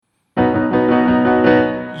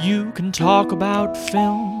You can talk about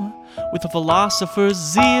film with a philosopher's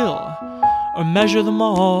zeal, or measure them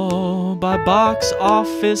all by box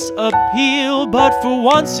office appeal. But for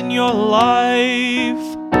once in your life,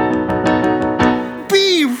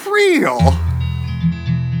 be real!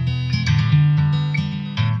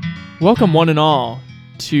 Welcome one and all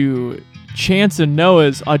to Chance and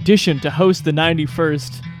Noah's audition to host the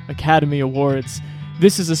 91st Academy Awards.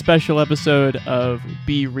 This is a special episode of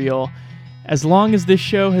Be Real. As long as this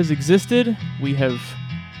show has existed, we have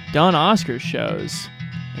done Oscars shows,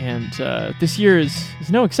 and this year is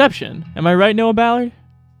no exception. Am I right, Noah Ballard?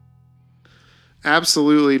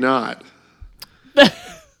 Absolutely not.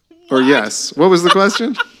 Or yes. What was the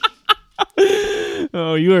question?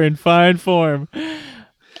 Oh, you are in fine form.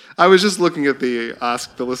 I was just looking at the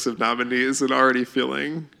list of nominees and already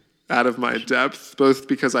feeling out of my depth, both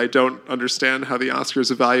because I don't understand how the Oscars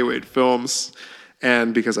evaluate films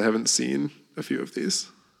and because I haven't seen a few of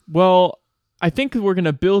these. Well, I think we're going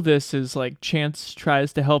to bill this as like Chance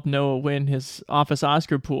tries to help Noah win his office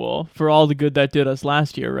Oscar pool for all the good that did us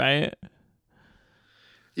last year, right?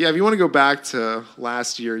 Yeah, if you want to go back to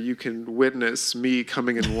last year, you can witness me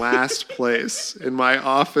coming in last place in my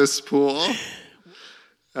office pool.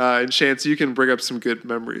 And Chance, you can bring up some good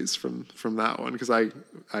memories from that one, because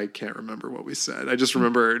I can't remember what we said. I just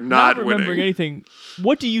remember not remembering winning. Anything.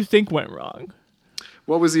 What do you think went wrong?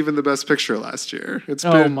 What was even the best picture last year?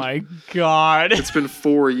 Oh my God. It's been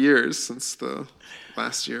 4 years since the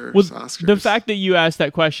last year's Oscars. The fact that you asked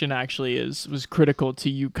that question actually was critical to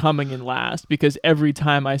you coming in last, because every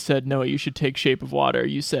time I said, Noah, you should take Shape of Water,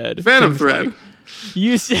 you said Phantom Thread. Like,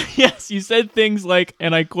 you said things like,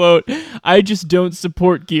 and I quote, I just don't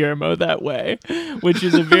support Guillermo that way, which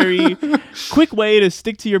is a very quick way to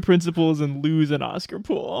stick to your principles and lose an Oscar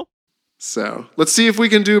pool. So let's see if we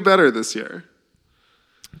can do better this year.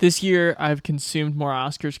 This year, I've consumed more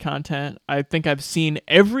Oscars content. I think I've seen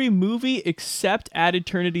every movie except At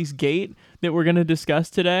Eternity's Gate that we're going to discuss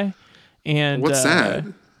today. And what's that?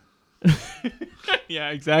 Yeah,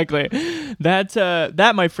 exactly.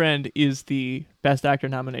 That, my friend, is the Best Actor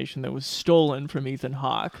nomination that was stolen from Ethan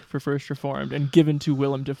Hawke for First Reformed and given to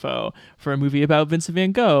Willem Dafoe for a movie about Vincent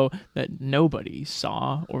van Gogh that nobody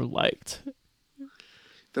saw or liked.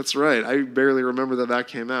 That's right. I barely remember that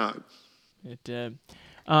came out. It did.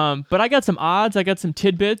 But I got some odds. I got some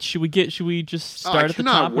tidbits. Should we just start at the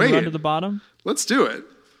top and run to the bottom? Let's do it.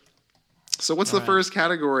 So what's the first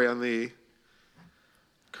category on the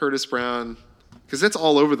Curtis Brown? Because it's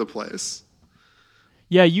all over the place.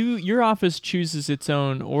 Yeah, your office chooses its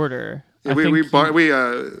own order. Yeah, we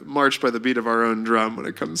march by the beat of our own drum when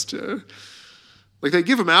it comes to, like, they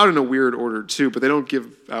give them out in a weird order too, but they don't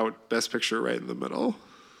give out Best Picture right in the middle.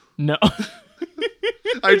 No.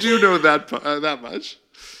 I do know that much.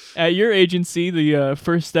 At your agency, the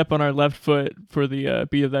first step on our left foot for the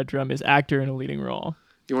beat of that drum is actor in a leading role.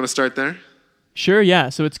 You want to start there? Sure, yeah.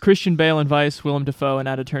 So it's Christian Bale in Vice, Willem Dafoe in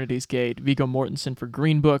At Eternity's Gate, Viggo Mortensen for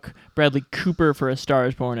Green Book, Bradley Cooper for A Star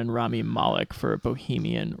Is Born, and Rami Malek for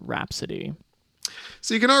Bohemian Rhapsody.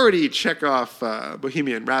 So you can already check off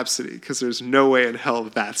Bohemian Rhapsody, because there's no way in hell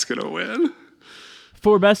that's going to win.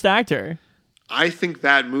 For Best Actor. I think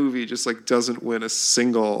that movie just doesn't win a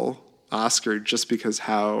single Oscar just because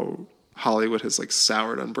how Hollywood has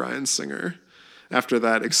soured on Bryan Singer after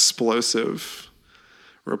that explosive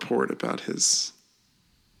report about his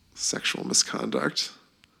sexual misconduct.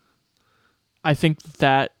 I think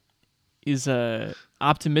that is a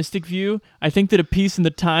optimistic view. I think that a piece in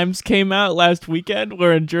the Times came out last weekend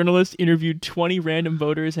where a journalist interviewed 20 random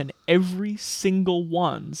voters and every single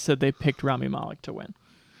one said they picked Rami Malek to win.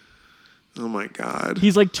 Oh my God.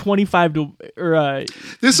 He's 25 to...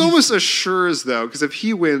 This almost assures, though, because if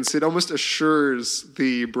he wins, it almost assures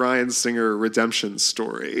the Bryan Singer redemption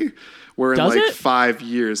story, where in 5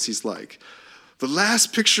 years he's the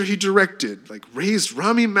last picture he directed raised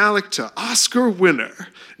Rami Malek to Oscar winner.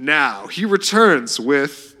 Now he returns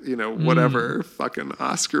with whatever fucking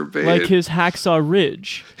Oscar bait. Like his Hacksaw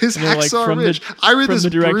Ridge. Hacksaw Ridge. I read this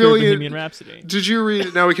director brilliant... of Bohemian Rhapsody. Did you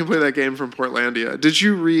read... Now we can play that game from Portlandia. Did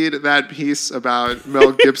you read that piece about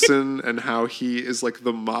Mel Gibson and how he is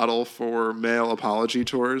the model for male apology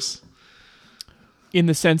tours? In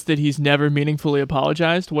the sense that he's never meaningfully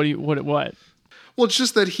apologized? What? Well, it's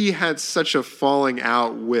just that he had such a falling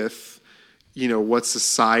out with... what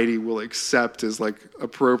society will accept as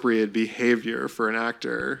appropriate behavior for an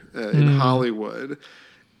actor in Hollywood.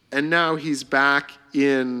 And now he's back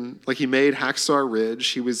in, he made Hacksaw Ridge.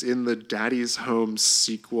 He was in the Daddy's Home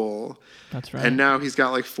sequel. That's right. And now he's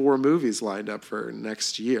got 4 movies lined up for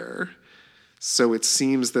next year. So it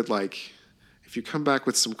seems that if you come back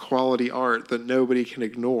with some quality art that nobody can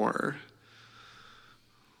ignore. ...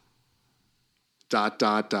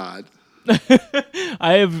 I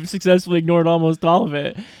have successfully ignored almost all of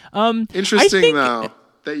it. Interesting, though,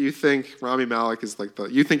 that you think Rami Malek is like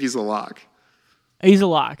you think he's a lock. He's a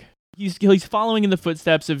lock. He's following in the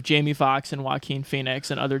footsteps of Jamie Foxx and Joaquin Phoenix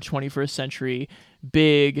and other 21st century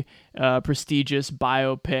big, prestigious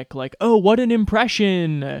biopic, like, oh, what an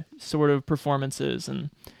impression sort of performances. And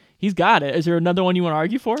he's got it. Is there another one you want to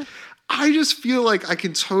argue for? I just feel like I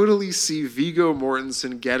can totally see Viggo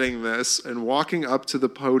Mortensen getting this and walking up to the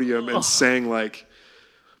podium and saying, like,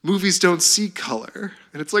 movies don't see color.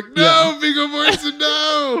 And it's like, no, Viggo Mortensen,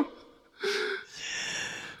 no!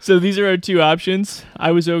 So these are our two options.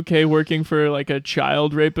 I was okay working for like a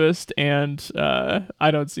child rapist, and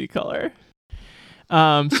I don't see color.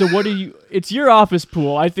 So what do you? It's your office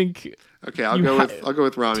pool. I think. Okay, I'll go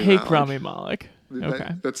with Rami Malek. Take Rami Malek.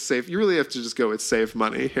 Okay, that's safe. You really have to just go with safe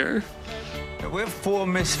money here. We're four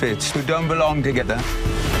misfits who don't belong together.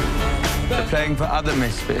 They're playing for other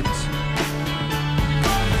misfits.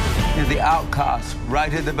 You're the outcasts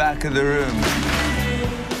right at the back of the room.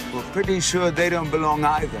 We're pretty sure they don't belong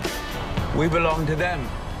either. We belong to them.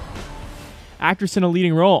 Actress in a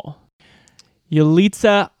leading role: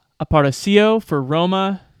 Yalitza Aparicio for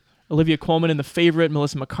Roma, Olivia Colman in The Favorite,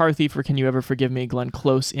 Melissa McCarthy for Can You Ever Forgive Me, Glenn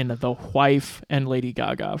Close in The Wife, and Lady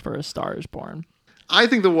Gaga for A Star Is Born. I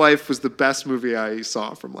think The Wife was the best movie I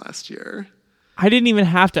saw from last year. I didn't even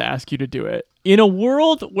have to ask you to do it. In a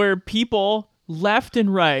world where people left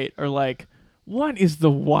and right are like, what is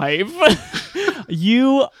The Wife?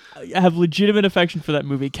 You have legitimate affection for that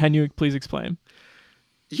movie. Can you please explain?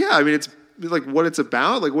 Yeah, I mean, it's like what it's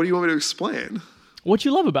about. Like, what do you want me to explain? What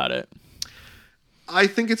you love about it? I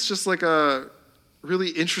think it's just like a really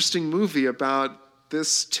interesting movie about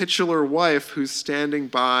this titular wife who's standing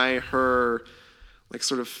by her, like,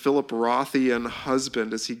 sort of Philip Rothian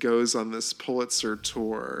husband as he goes on this Pulitzer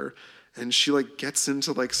tour. And she, like, gets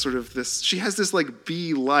into, like, sort of this, she has this, like,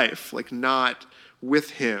 B life, like, not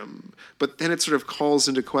with him. But then it sort of calls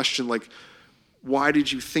into question, like, why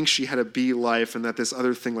did you think she had a B life and that this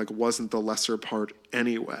other thing, like, wasn't the lesser part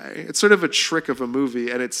anyway? It's sort of a trick of a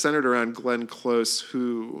movie, and it's centered around Glenn Close,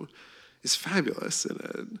 who is fabulous in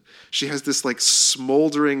it. She has this, like,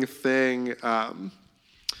 smoldering thing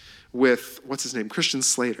with, what's his name? Christian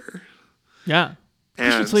Slater. Yeah.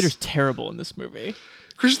 Christian Slater's terrible in this movie.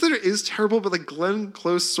 Christian Slater is terrible, but, like, Glenn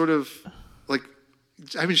Close sort of, like,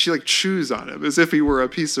 I mean, she, like, chews on him as if he were a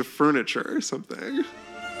piece of furniture or something.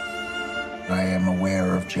 I am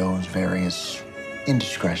aware of Joe's various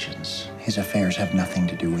indiscretions. His affairs have nothing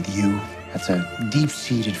to do with you. That's a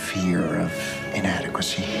deep-seated fear of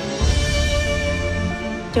inadequacy.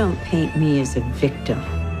 Don't paint me as a victim.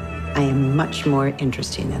 I am much more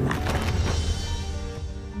interesting than that.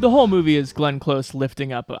 The whole movie is Glenn Close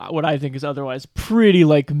lifting up what I think is otherwise pretty,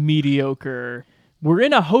 like, mediocre. We're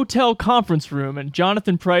in a hotel conference room, and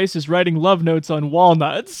Jonathan Pryce is writing love notes on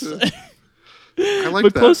walnuts. I like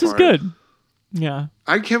but that Close part. is good. Yeah.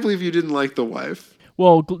 I can't believe you didn't like The Wife.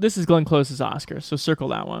 Well, this is Glenn Close's Oscar, so circle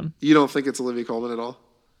that one. You don't think it's Olivia Colman at all?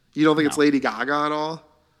 You don't think it's Lady Gaga at all?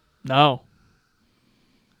 No.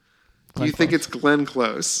 Do you think it's Glenn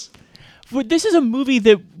Close? But this is a movie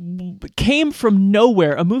that came from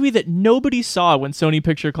nowhere, a movie that nobody saw when Sony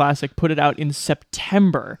Picture Classic put it out in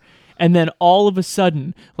September. And then all of a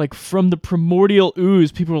sudden, like, from the primordial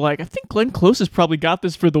ooze, people were like, I think Glenn Close has probably got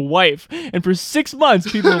this for The Wife. And for 6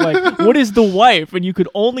 months, people were like, what is The Wife? And you could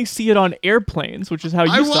only see it on airplanes, which is how you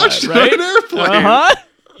saw it, right? I watched it on an airplane. Uh-huh.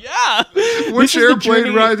 Yeah. Which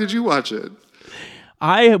airplane ride did you watch it?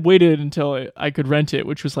 I waited until I could rent it,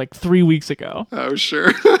 which was like 3 weeks ago. Oh,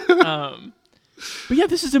 sure. But yeah,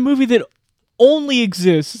 this is a movie that only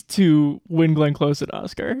exists to win Glenn Close an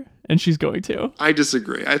Oscar, and she's going to. I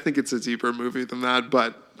disagree. I think it's a deeper movie than that,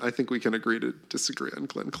 but I think we can agree to disagree on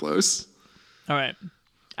Glenn Close. All right.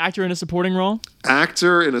 Actor in a supporting role?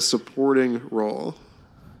 Actor in a supporting role.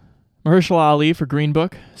 Mahershala Ali for Green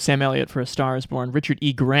Book, Sam Elliott for A Star Is Born, Richard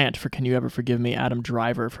E. Grant for Can You Ever Forgive Me, Adam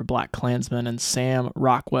Driver for Black Klansman, and Sam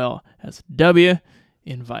Rockwell as W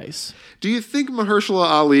in Vice. Do you think Mahershala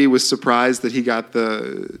Ali was surprised that he got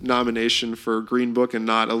the nomination for Green Book and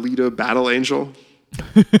not Alita Battle Angel?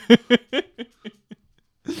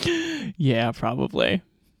 Yeah, probably.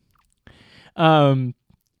 I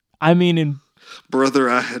mean, Brother,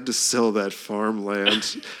 I had to sell that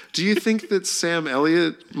farmland. Do you think that Sam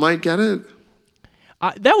Elliott might get it?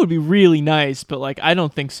 That would be really nice, but, like, I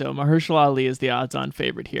don't think so. Mahershala Ali is the odds-on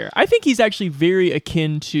favorite here. I think he's actually very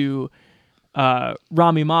akin to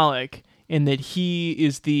Rami Malek in that he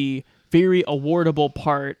is the very awardable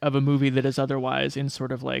part of a movie that is otherwise in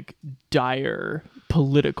sort of like dire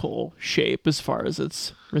political shape as far as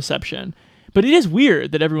its reception. But it is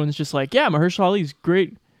weird that everyone's just like, yeah, Mahershala Ali's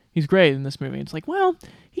great. He's great in this movie. It's like, well,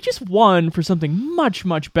 he just won for something much,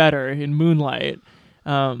 much better in Moonlight.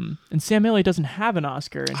 And Sam Elliott doesn't have an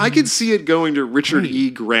Oscar. I could see it going to Richard E.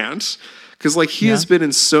 Grant, because like he has been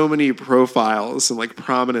in so many profiles and like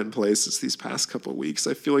prominent places these past couple of weeks.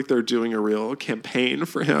 I feel like they're doing a real campaign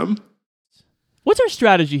for him. What's our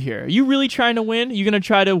strategy here? Are you really trying to win? Are you going to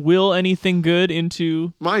try to will anything good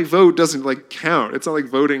into... My vote doesn't like count. It's not like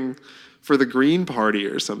voting for the Green Party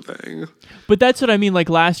or something. But that's what I mean. Like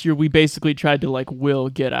last year, we basically tried to like will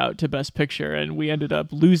Get Out to Best Picture, and we ended up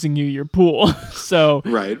losing you your pool. So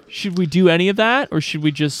right. Should we do any of that, or should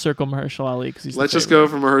we just circle Mahershala Ali? Because he's Let's just go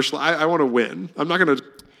for Mahershala. I want to win. I'm not gonna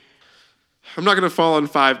fall on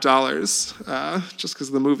 $5 just because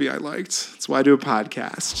of the movie I liked. That's why I do a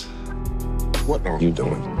podcast. What are you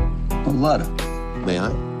doing? A letter. May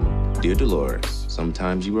I? Dear Dolores,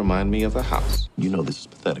 sometimes you remind me of a house. You know this is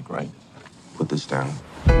pathetic, right? Put this down.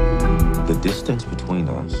 The distance between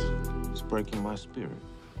us is breaking my spirit.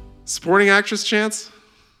 Supporting actress chance?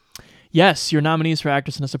 Yes, your nominees for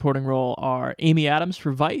actress in a supporting role are Amy Adams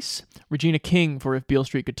for Vice, Regina King for If Beale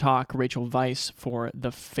Street Could Talk, Rachel Weisz for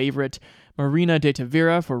The Favorite, Marina de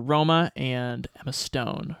Tavira for Roma, and Emma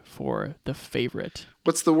Stone for The Favorite.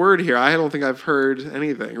 What's the word here? I don't think I've heard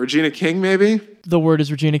anything. Regina King, maybe? The word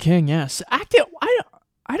is Regina King, yes. Acting,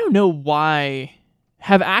 I don't know why.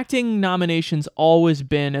 Have acting nominations always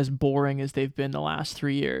been as boring as they've been the last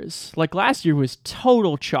 3 years? Like last year was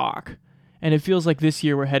total chalk, and it feels like this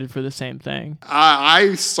year we're headed for the same thing.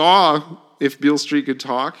 I saw If Beale Street Could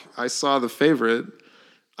Talk. I saw The Favorite.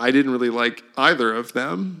 I didn't really like either of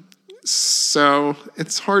them. So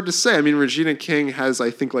it's hard to say. I mean, Regina King has, I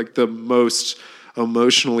think, like the most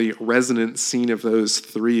emotionally resonant scene of those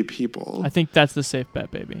three people. I think that's the safe bet,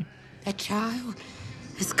 baby. That child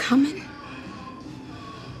is coming.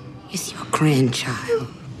 It's your grandchild.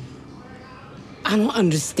 I don't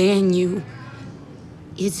understand you.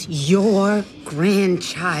 It's your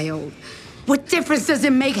grandchild. What difference does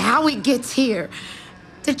it make how he gets here?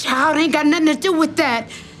 The child ain't got nothing to do with that.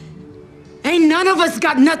 Ain't none of us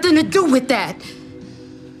got nothing to do with that.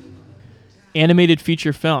 Animated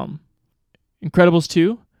feature film. Incredibles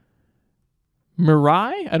 2.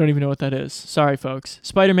 Mirai? I don't even know what that is. Sorry, folks.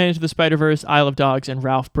 Spider-Man Into the Spider-Verse, Isle of Dogs, and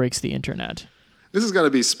Ralph Breaks the Internet. This has got to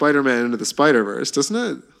be Spider-Man Into the Spider-Verse, doesn't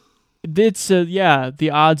it? It's, the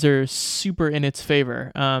odds are super in its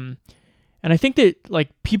favor. And I think that, like,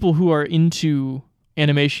 people who are into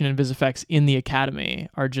animation and vis effects in the Academy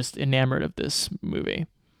are just enamored of this movie.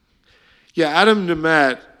 Yeah, Adam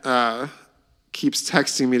Nemett keeps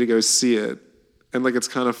texting me to go see it. And, like, it's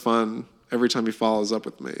kind of fun every time he follows up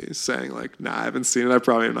with me saying, like, nah, I haven't seen it. I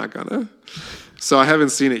probably am not gonna. So I haven't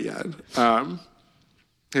seen it yet.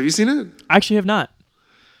 Have you seen it? I actually have not.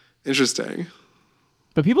 Interesting.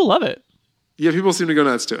 But people love it. Yeah, people seem to go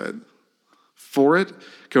nuts to it. For it,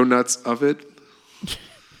 go nuts of it.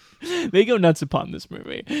 They go nuts upon this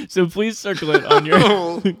movie. So please circle it on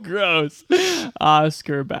your gross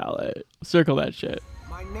Oscar ballot. Circle that shit.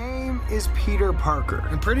 My name is Peter Parker.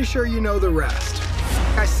 I'm pretty sure you know the rest.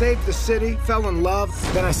 I saved the city, fell in love,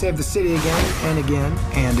 then I saved the city again and again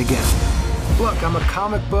and again. Look, I'm a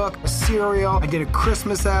comic book, a cereal, I did a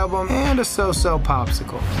Christmas album, and a so-so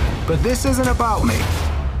popsicle. But this isn't about me.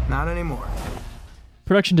 Not anymore.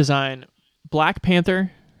 Production design, Black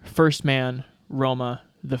Panther, First Man, Roma,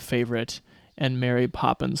 The Favorite, and Mary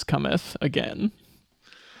Poppins Cometh Again.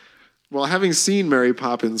 Well, having seen Mary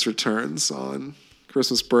Poppins Returns on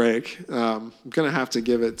Christmas break, I'm going to have to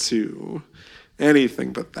give it to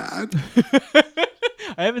anything but that.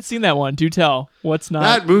 I haven't seen that one. Do tell. What's not?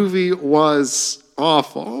 That movie was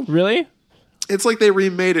awful. Really? It's like they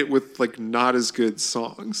remade it with like not as good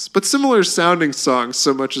songs, but similar sounding songs,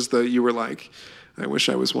 so much as that you were like, I wish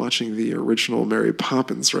I was watching the original Mary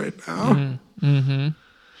Poppins right now. Mm-hmm.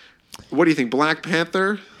 What do you think, Black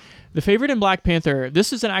Panther? The Favorite and Black Panther.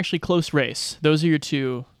 This is an actually close race. Those are your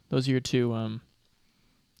two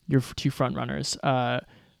front runners.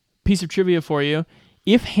 Piece of trivia for you.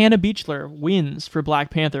 If Hannah Beachler wins for Black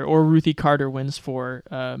Panther or Ruthie Carter wins for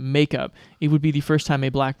makeup, it would be the first time a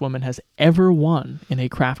black woman has ever won in a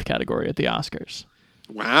craft category at the Oscars.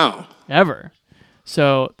 Wow. Ever.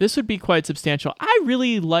 So this would be quite substantial. I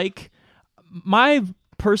really like, my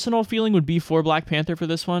personal feeling would be for Black Panther for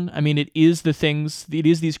this one. I mean, it is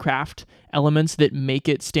these craft elements that make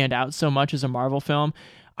it stand out so much as a Marvel film.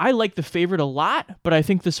 I like The Favorite a lot, but I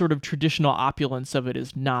think the sort of traditional opulence of it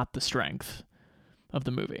is not the strength of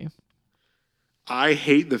the movie. I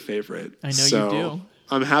hate The Favorite. I know you do.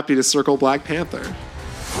 I'm happy to circle Black Panther.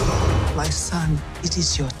 My son, it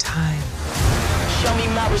is your time. Show me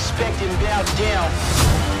my respect and bow down.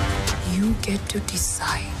 You get to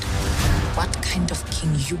decide what kind of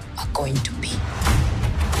king you are going to be.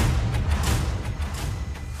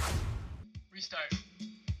 Restart.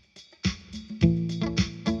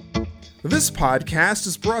 This podcast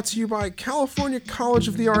is brought to you by California College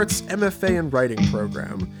of the Arts MFA in Writing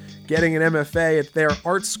program. Getting an MFA at their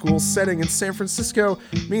art school setting in San Francisco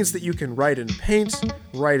means that you can write and paint,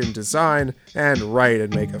 write and design, and write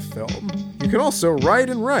and make a film. You can also write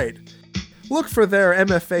and write. Look for their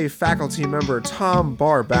MFA faculty member Tom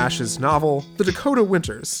Barbash's novel, The Dakota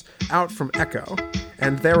Winters, out from Echo,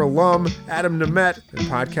 and their alum Adam Nemeth and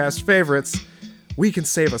podcast favorites, We Can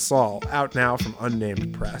Save Us All, out now from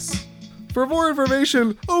Unnamed Press. For more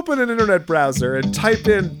information, open an internet browser and type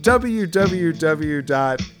in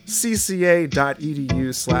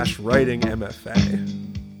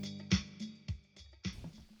www.cca.edu/writingmfa.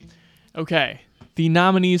 Okay. The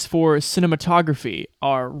nominees for cinematography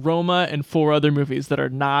are Roma and 4 other movies that are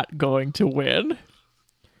not going to win.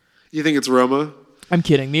 You think it's Roma? I'm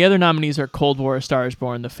kidding. The other nominees are Cold War, A Star is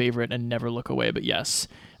Born, The Favorite, and Never Look Away. But yes,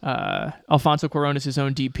 Alfonso Cuarón is his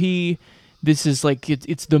own DP. This is like, it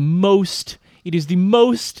is the most, crown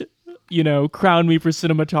me for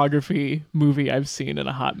cinematography movie I've seen in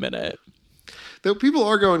a hot minute. Though people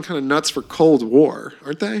are going kind of nuts for Cold War,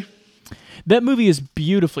 aren't they? That movie is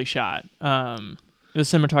beautifully shot. The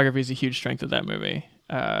cinematography is a huge strength of that movie.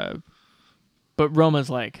 But Roma's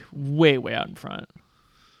like way, way out in front.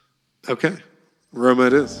 Okay. Roma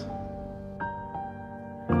it is.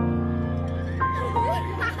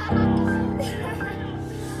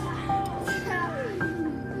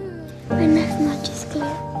 Buenas noches,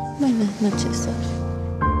 Cleo. Buenas noches, Sol.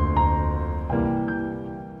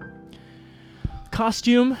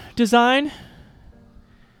 Costume design.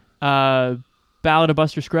 Ballad of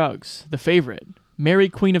Buster Scruggs, The Favorite. Mary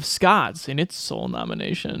Queen of Scots in its sole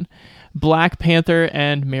nomination. Black Panther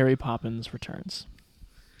and Mary Poppins Returns.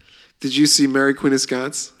 Did you see Mary Queen of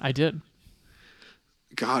Scots? I did.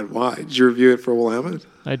 God, why? Did you review it for Willamette?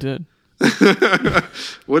 I did.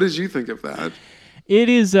 What did you think of that? It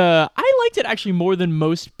is, I liked it actually more than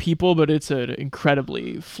most people, but it's an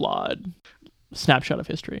incredibly flawed snapshot of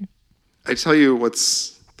history. I tell you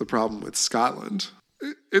what's the problem with Scotland.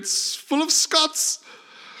 It's full of Scots.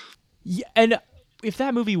 Yeah, and if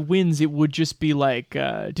that movie wins, it would just be like,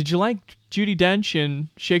 did you like Judi Dench in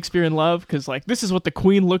Shakespeare in Love? Because like this is what the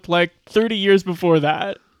Queen looked like 30 years before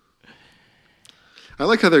that. I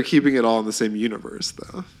like how they're keeping it all in the same universe,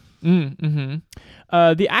 though. Mm-hmm.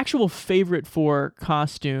 The actual favorite for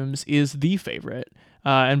costumes is The Favorite,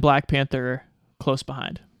 and Black Panther close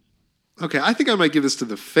behind. Okay, I think I might give this to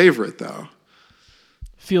The Favorite, though.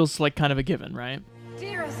 Feels like kind of a given, right?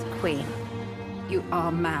 Dearest Queen, you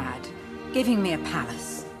are mad. Giving me a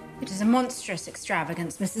palace. It is a monstrous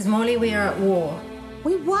extravagance, Mrs. Morley. We are at war.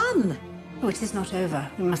 We won. Oh, it is not over.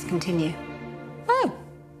 We must continue. Oh,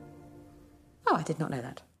 I did not know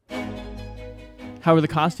that. How are the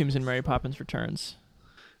costumes in Mary Poppins Returns?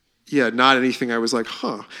 Yeah, not anything I was like,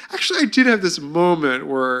 huh. Actually, I did have this moment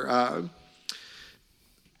where,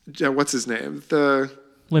 what's his name?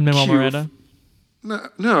 Lin-Manuel Miranda?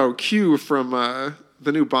 No, Q from the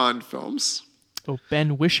new Bond films. Oh,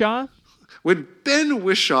 Ben Whishaw? When Ben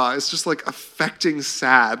Whishaw is just like affecting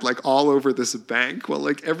sad, like all over this bank, while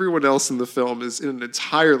like everyone else in the film is in an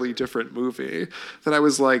entirely different movie, that I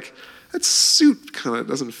was like, that suit kind of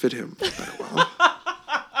doesn't fit him that well.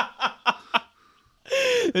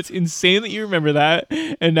 It's insane that you remember that,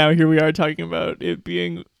 and now here we are talking about it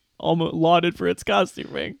being almost lauded for its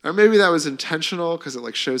costuming. Or maybe that was intentional because it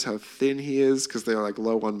like shows how thin he is because they're like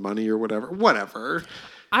low on money or whatever.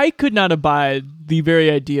 I could not abide the very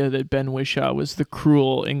idea that Ben Whishaw was the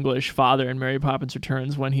cruel English father in Mary Poppins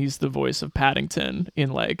Returns when he's the voice of Paddington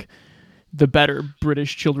in like the better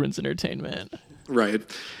British children's entertainment. Right.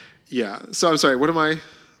 Yeah. So I'm sorry. What are we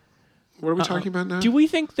talking about now? Do we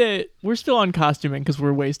think that we're still on costuming because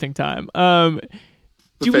we're wasting time? Do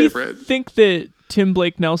we think that Tim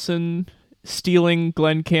Blake Nelson stealing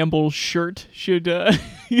Glenn Campbell's shirt should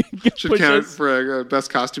count for best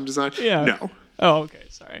costume design? Yeah. No. Oh, okay.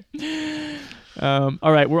 Sorry.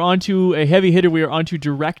 All right. We're on to a heavy hitter. We are on to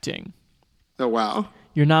directing. Oh, wow.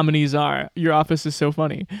 Your nominees are, Your Office is So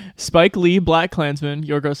Funny, Spike Lee, BlacKkKlansman,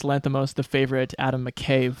 Yorgos Lanthimos, The Favorite, Adam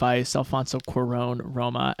McKay, Vice, Alfonso Cuarón,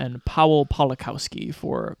 Roma, and Powell Polakowski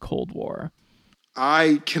for Cold War.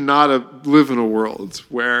 I cannot live in a world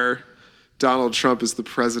where Donald Trump is the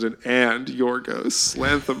president and Yorgos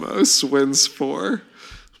Lanthimos wins for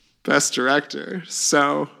Best Director.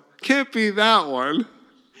 So, can't be that one.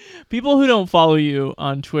 People who don't follow you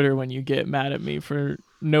on Twitter when you get mad at me for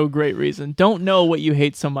no great reason don't know what you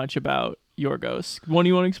hate so much about Yorgos. What do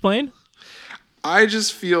you want to explain? I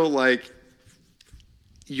just feel like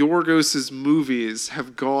Yorgos's movies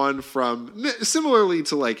have gone from, similarly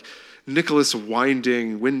to like Nicholas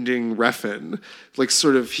Winding Refn, like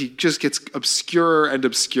sort of he just gets obscure and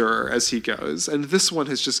obscure as he goes. And this one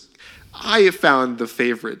has just, I have found The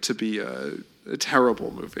Favorite to be a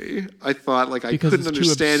terrible movie. I thought like I couldn't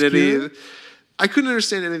understand any of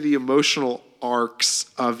the emotional arcs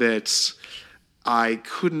of it. I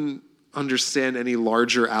couldn't understand any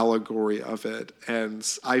larger allegory of it, and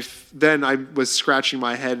I was scratching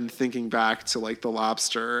my head and thinking back to like The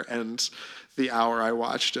Lobster and the hour I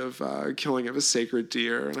watched of Killing of a Sacred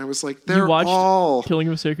Deer, and I was like, Killing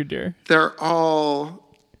of a Sacred Deer. They're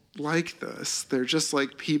all like this. They're just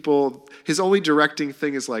like people. His only directing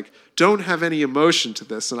thing is like, don't have any emotion to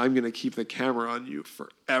this, and I'm going to keep the camera on you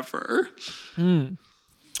forever.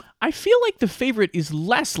 I feel like The Favorite is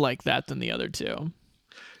less like that than the other two.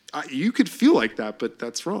 You could feel like that, but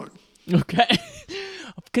that's wrong. Okay.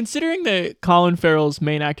 Considering that Colin Farrell's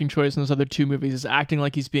main acting choice in those other two movies is acting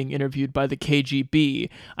like he's being interviewed by the KGB,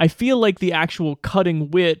 I feel like the actual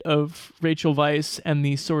cutting wit of Rachel Weisz and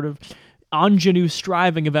the sort of ingenue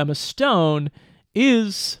striving of Emma Stone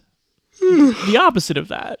is the opposite of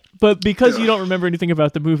that. But because you don't remember anything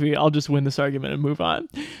about the movie, I'll just win this argument and move on.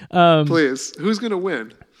 Please. Who's going to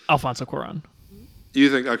win? Alfonso Cuarón. You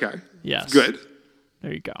think? Okay. Yes. Good.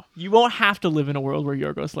 There you go. You won't have to live in a world where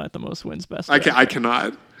Yorgos Lanthimos wins Best Director. I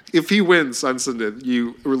cannot. If he wins on Sunday,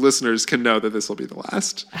 you listeners can know that this will be the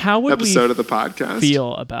last episode of the podcast.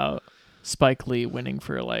 Feel about Spike Lee winning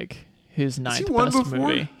for like his ninth best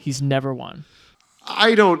movie? He's never won.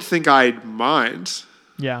 I don't think I'd mind.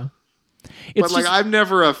 Yeah. But like, I'm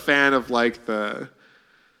never a fan of like the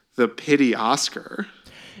pity Oscar.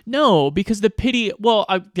 No, because the pity. Well,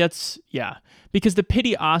 because the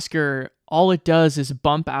pity Oscar, all it does is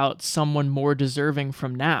bump out someone more deserving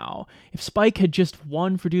from now. If Spike had just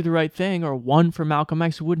won for Do the Right Thing or won for Malcolm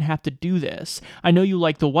X, we wouldn't have to do this. I know you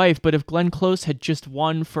like The Wife, but if Glenn Close had just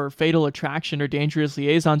won for Fatal Attraction or Dangerous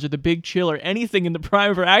Liaisons or The Big Chill or anything in the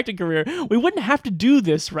prime of her acting career, we wouldn't have to do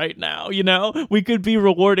this right now, you know? We could be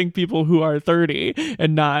rewarding people who are 30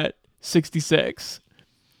 and not 66.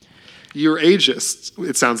 You're ageist,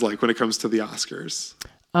 it sounds like, when it comes to the Oscars.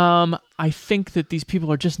 I think that these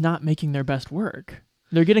people are just not making their best work.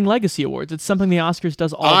 They're getting legacy awards. It's something the Oscars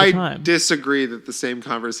does all the time. I disagree that the same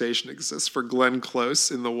conversation exists for Glenn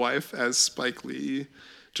Close in The Wife as Spike Lee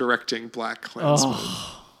directing Black Klansman.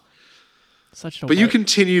 Oh, but you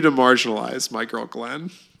continue to marginalize my girl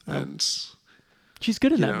Glenn, and she's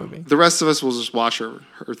good in that movie. The rest of us will just watch her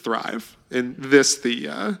thrive in this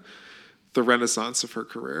the renaissance of her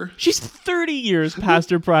career. She's 30 years past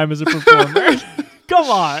her prime as a performer. Come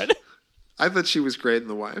on. I thought she was great in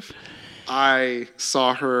The Wife. I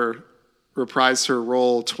saw her reprise her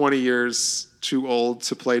role 20 years too old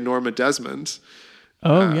to play Norma Desmond.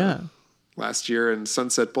 Last year in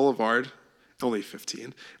Sunset Boulevard. Only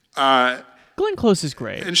 15. Glenn Close is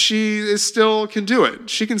great. And she still can do it.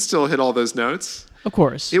 She can still hit all those notes. Of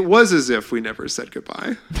course. It was as if we never said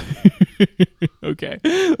goodbye. Okay.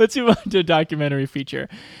 Let's move on to a documentary feature.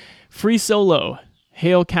 Free Solo.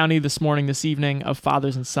 Hale County this evening of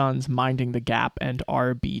fathers and sons minding the gap and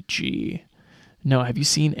RBG. No, have you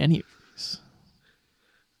seen any of these?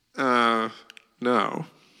 No.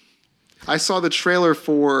 I saw the trailer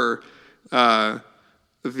for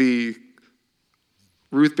the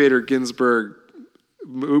Ruth Bader Ginsburg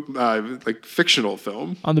like fictional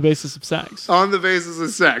film. On the Basis of Sex. On the Basis of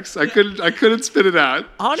Sex. I couldn't spit it out.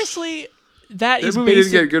 Honestly, that movie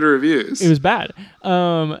didn't get good reviews. It was bad.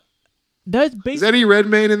 Is Eddie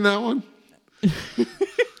Redmayne in that one?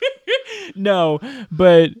 No,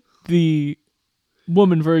 but the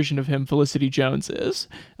woman version of him, Felicity Jones, is.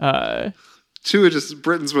 Two of just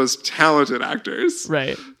Britain's most talented actors.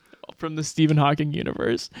 Right. From the Stephen Hawking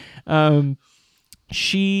universe.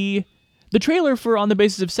 The trailer for On the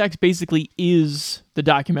Basis of Sex basically is the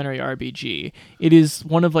documentary RBG. It is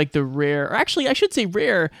one of like the rare, or actually I should say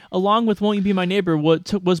rare, along with Won't You Be My Neighbor,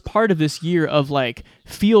 what was part of this year of like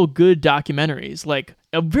feel-good documentaries. Like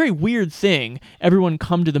a very weird thing, everyone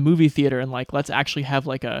come to the movie theater and like, let's actually have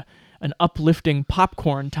like an uplifting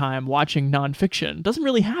popcorn time watching nonfiction. It doesn't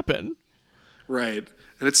really happen. Right.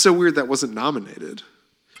 And it's so weird that wasn't nominated.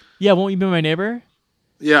 Yeah, Won't You Be My Neighbor?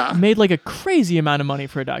 Yeah. Made like a crazy amount of money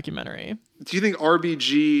for a documentary. Do you think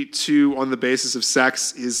RBG 2 On the Basis of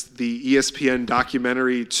Sex is the ESPN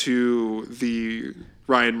documentary to the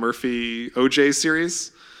Ryan Murphy OJ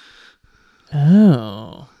series?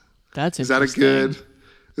 Oh, that's interesting.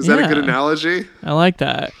 Is that a good analogy? I like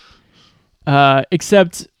that.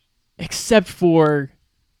 Except for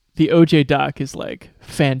the OJ doc is like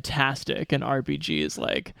fantastic, and RBG is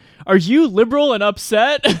like, are you liberal and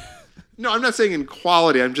upset? No, I'm not saying in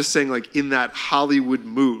quality. I'm just saying like in that Hollywood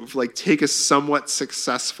move, like take a somewhat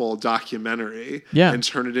successful documentary and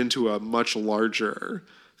turn it into a much larger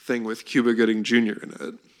thing with Cuba Gooding Jr. in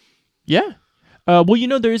it. Yeah. Well,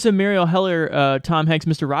 there is a Mariel Heller, Tom Hanks,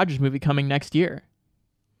 Mr. Rogers movie coming next year.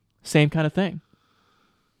 Same kind of thing.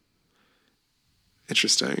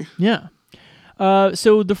 Interesting. Yeah.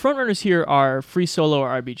 So the frontrunners here are Free Solo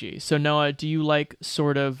or RBG. So Noah, do you like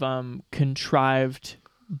sort of contrived,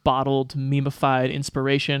 bottled, memeified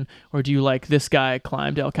inspiration, or do you like this guy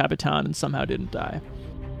climbed El Capitan and somehow didn't die?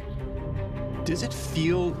 Does it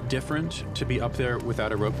feel different to be up there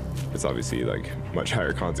without a rope? It's obviously like much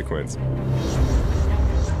higher consequence.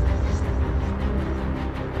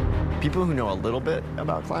 People who know a little bit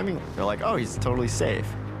about climbing, they're like, oh, he's totally safe.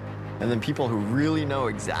 And then people who really know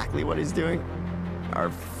exactly what he's doing are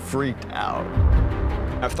freaked out.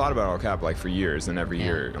 I've thought about El Cap like for years, and every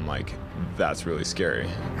year I'm like, that's really scary.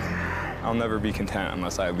 I'll never be content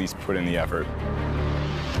unless I at least put in the effort.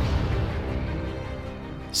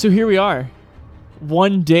 So here we are,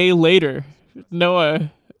 1 day later.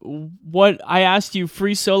 Noah, what I asked you,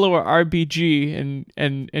 Free Solo or RBG,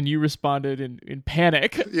 and you responded in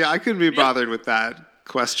panic. Yeah, I couldn't be bothered with that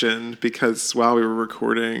question because while we were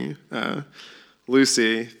recording,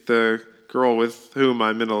 Lucy, the girl with whom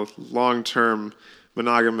I'm in a long-term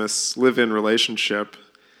monogamous live-in relationship,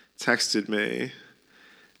 texted me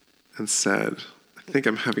and said, I think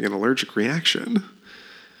I'm having an allergic reaction.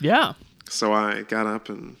 So I got up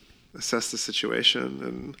and assessed the situation,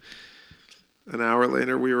 and an hour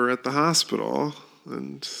later we were at the hospital,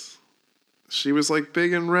 and she was like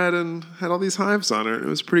big and red and had all these hives on her. It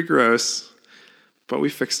was pretty gross, but we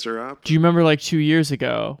fixed her up. Do you remember like 2 years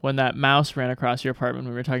ago when that mouse ran across your apartment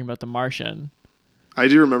when we were talking about The Martian? I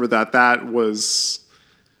do remember that. That was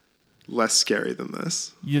less scary than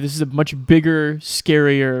this. Yeah, this is a much bigger,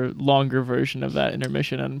 scarier, longer version of that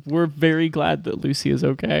intermission, and we're very glad that Lucy is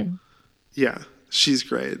okay. Yeah, she's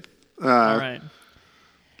great. All right.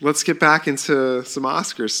 Let's get back into some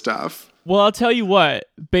Oscar stuff. Well, I'll tell you what,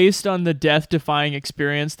 based on the death-defying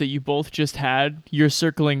experience that you both just had, you're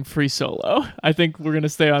circling Free Solo. I think we're going to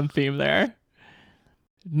stay on theme there.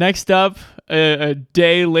 Next up, a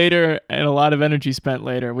day later and a lot of energy spent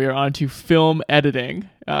later, we are on to film editing.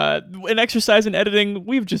 An exercise in editing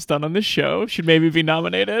we've just done on this show. Should maybe be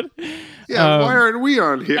nominated. Yeah, why aren't we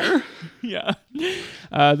on here? Yeah.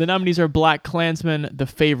 The nominees are Black Klansman, The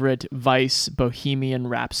Favorite, Vice, Bohemian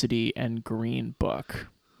Rhapsody, and Green Book.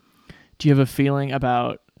 Do you have a feeling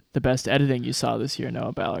about the best editing you saw this year,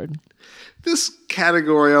 Noah Ballard? This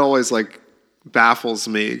category always baffles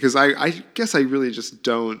me because I guess I really just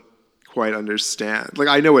don't quite understand.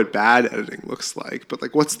 I know what bad editing looks like, but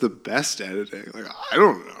what's the best editing? I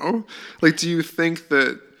don't know. Do you think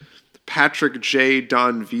that Patrick J.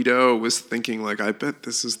 Don Vito was thinking I bet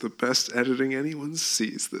this is the best editing anyone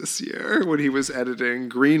sees this year when he was editing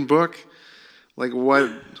Green Book?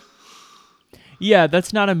 What? Yeah,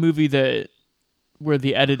 that's not a movie where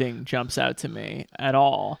the editing jumps out to me at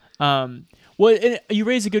all. Well, you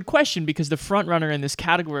raise a good question because the front runner in this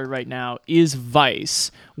category right now is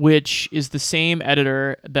Vice, which is the same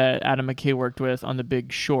editor that Adam McKay worked with on The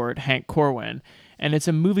Big Short, Hank Corwin. And it's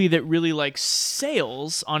a movie that really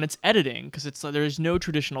sails on its editing because there's no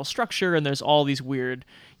traditional structure and there's all these weird,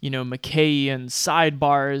 McKayian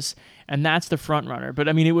sidebars, and that's the front runner. But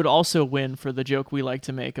I mean, it would also win for the joke we like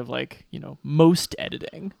to make of most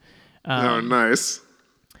editing. Oh, nice.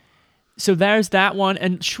 So there's that one,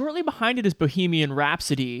 and shortly behind it is Bohemian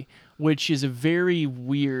Rhapsody, which is a very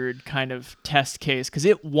weird kind of test case because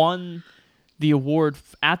it won the award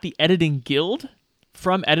at the Editing Guild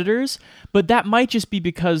from editors, but that might just be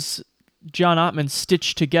because John Ottman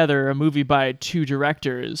stitched together a movie by two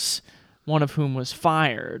directors, one of whom was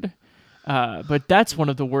fired. But that's one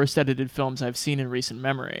of the worst edited films I've seen in recent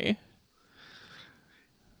memory.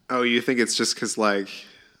 Oh, you think it's just because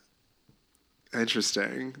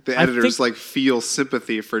interesting. The editors feel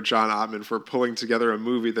sympathy for John Ottman for pulling together a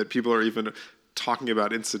movie that people are even talking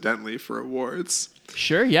about incidentally for awards.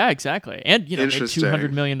 Sure, yeah, exactly. And made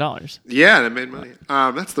 $200 million. Yeah, and it made money.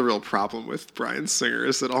 That's the real problem with Bryan Singer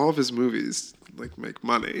is that all of his movies make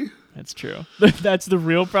money. That's true. That's the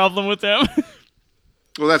real problem with him.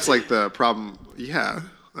 Well, that's the problem. Yeah,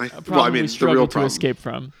 we the real problem to escape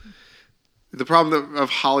from. The problem of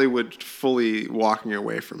Hollywood fully walking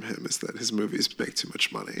away from him is that his movies make too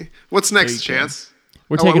much money. What's next, Chance?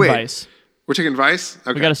 We're taking Vice. We're taking Vice?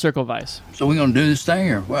 Okay. We got to circle Vice. So we're going to do this thing,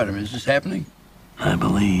 or what? I mean, is this happening? I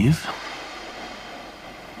believe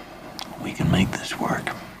we can make this work.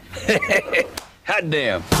 Hot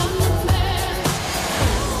damn.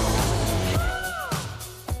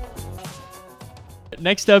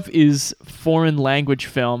 Next up is foreign language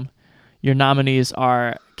film. Your nominees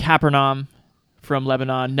are Capernaum from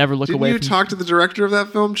Lebanon, Never Look Away. Didn't you talk to the director of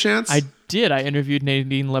that film, Chance? I did. I interviewed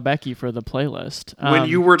Nadine Lebecki for the playlist. When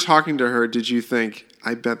you were talking to her, did you think,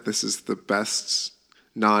 I bet this is the best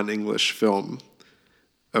non-English film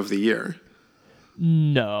of the year?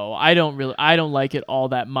 No, I don't like it all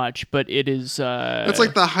that much, but it is... It's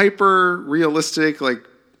like the hyper-realistic, like,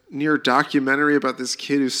 near documentary about this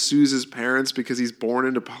kid who sues his parents because he's born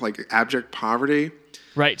into, like, abject poverty.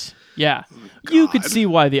 Right. Yeah. You could see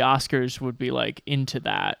why the Oscars would be like into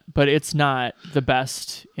that, but it's not the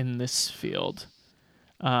best in this field.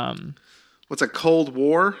 What's a Cold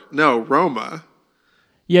War? No, Roma.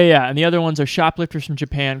 Yeah. And the other ones are Shoplifters from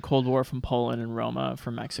Japan, Cold War from Poland, and Roma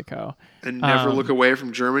from Mexico. And Never Look Away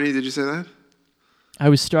from Germany. Did you say that? I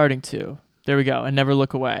was starting to. There we go. And Never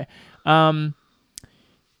Look Away.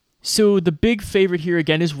 So the big favorite here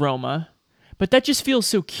again is Roma, but that just feels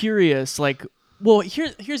so curious. Like, well,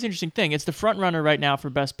 here's the interesting thing. It's the front runner right now for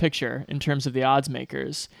Best Picture in terms of the odds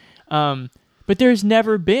makers. But there's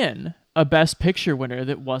never been a Best Picture winner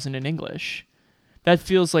that wasn't in English. That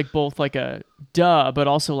feels like both like a duh, but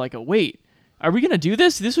also like a wait. Are we going to do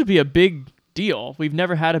this? This would be a big deal. We've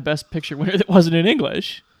never had a Best Picture winner that wasn't in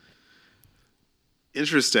English.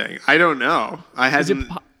 Interesting. I don't know.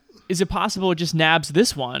 Is it possible it just nabs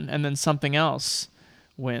this one and then something else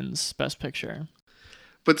wins Best Picture?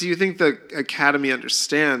 But do you think the Academy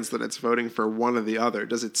understands that it's voting for one or the other?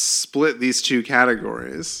 Does it split these two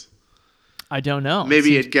categories? I don't know.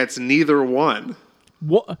 Maybe it gets neither one.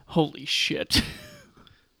 What? Holy shit.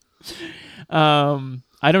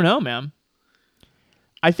 I don't know, man.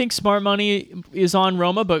 I think Smart Money is on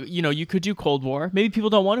Roma, but you could do Cold War. Maybe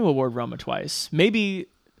people don't want to award Roma twice. Maybe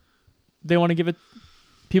they want to give it.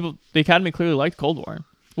 The Academy clearly liked Cold War.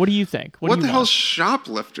 What do you think? What the hell's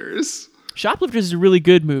Shoplifters? Shoplifters is a really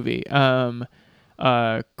good movie.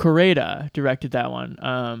 Correda directed that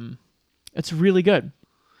one. It's really good.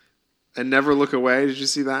 And Never Look Away. Did you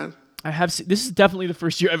see that? I have. This is definitely the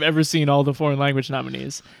first year I've ever seen all the foreign language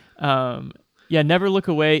nominees. Never Look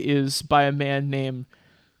Away is by a man named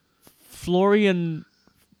Florian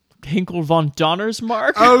Hinkel von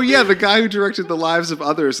Donnersmarck. Oh yeah, the guy who directed The Lives of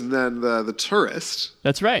Others and then the Tourist.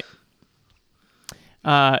 That's right.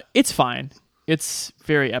 It's fine. It's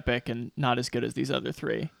very epic and not as good as these other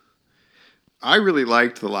three. I really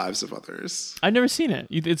liked The Lives of Others. I've never seen it.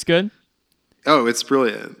 It's good? Oh, it's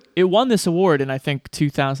brilliant. It won this award in, I think,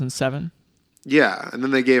 2007. Yeah, and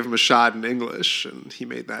then they gave him a shot in English, and he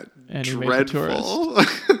made that dreadful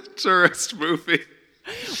tourist movie.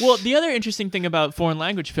 Well, the other interesting thing about foreign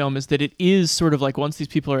language film is that it is sort of like once these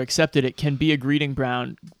people are accepted, it can be a breeding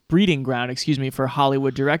ground, for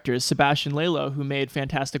Hollywood directors. Sebastian Lello, who made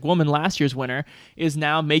Fantastic Woman, last year's winner, is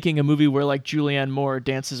now making a movie where like Julianne Moore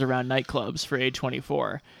dances around nightclubs for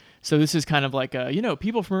A24. So this is kind of like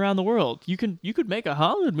people from around the world. You could make a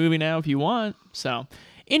Hollywood movie now if you want. So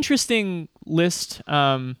interesting list.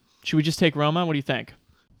 Should we just take Roma? What do you think?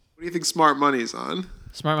 What do you think Smart Money's on?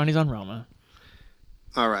 Smart Money's on Roma.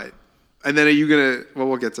 All right. And then are you going to... Well,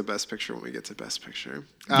 we'll get to Best Picture when we get to Best Picture.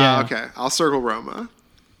 Yeah. Okay. I'll circle Roma.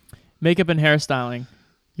 Makeup and hairstyling.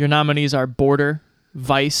 Your nominees are Border,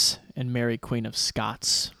 Vice, and Mary Queen of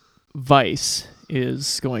Scots. Vice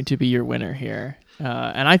is going to be your winner here.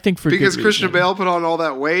 And I think for because good Christian reason. Bale put on all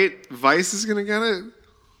that weight, Vice is going to get it?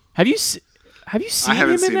 Have you seen him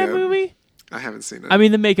in that movie? I haven't seen it. I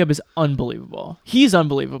mean, the makeup is unbelievable. He's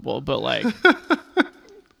unbelievable, but like...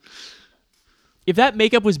 If that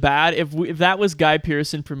makeup was bad, if that was Guy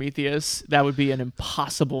Pearce in Prometheus, that would be an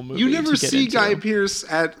impossible movie. You never to get see into. Guy Pearce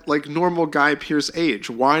at like normal Guy Pearce age.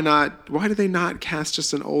 Why not? Why do they not cast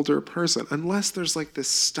just an older person? Unless there's like this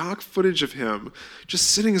stock footage of him just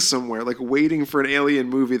sitting somewhere, like waiting for an alien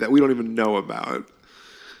movie that we don't even know about.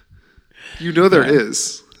 There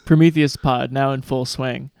is. Prometheus pod now in full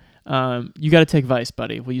swing. You got to take Vice,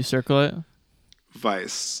 buddy. Will you circle it?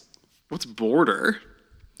 Vice. What's Border?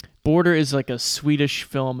 Border is like a Swedish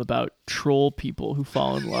film about troll people who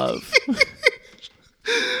fall in love.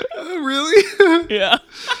 Really? Yeah.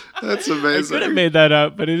 That's amazing. I could have made that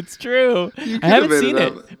up, but it's true. I haven't seen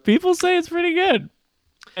it. People say it's pretty good.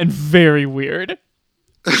 And very weird.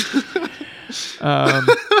 Are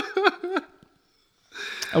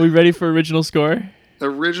we ready for original score?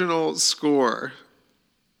 Original score.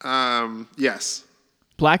 Yes.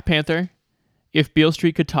 Black Panther, If Beale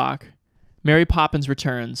Street Could Talk, Mary Poppins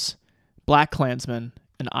Returns, Black Klansman,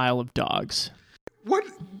 and Isle of Dogs. What?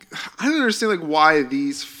 I don't understand, like, why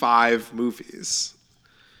these 5 movies?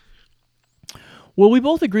 Well, we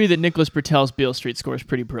both agree that Nicholas Britell's Beale Street score is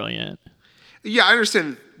pretty brilliant. Yeah, I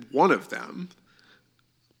understand one of them.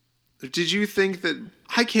 Did you think that...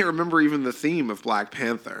 I can't remember even the theme of Black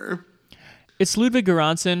Panther. It's Ludwig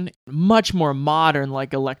Göransson, much more modern,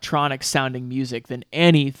 like electronic sounding music than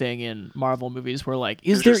anything in Marvel movies. Where like,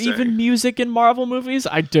 is there even music in Marvel movies?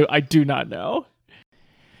 I do not know.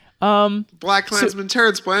 Black Klansman,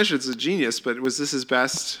 Terrence Blanchard's a genius, but was this his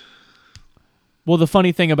best? Well, the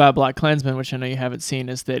funny thing about Black Klansman, which I know you haven't seen,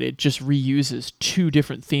 is that it just reuses 2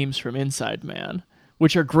 different themes from Inside Man,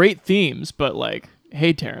 which are great themes, but like,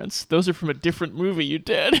 hey, Terrence, those are from a different movie you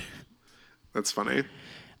did. That's funny.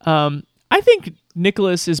 I think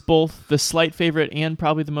Nicholas is both the slight favorite and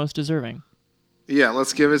probably the most deserving. Yeah,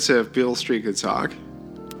 let's give it to If Beale Street Could Talk.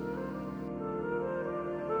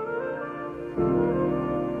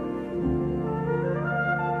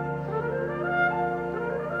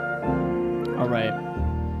 All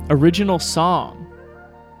right. Original song.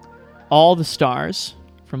 All the Stars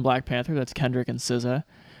from Black Panther. That's Kendrick and SZA.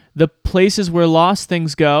 The Places Where Lost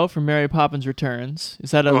Things Go from Mary Poppins Returns.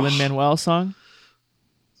 Is that a Lin-Manuel song?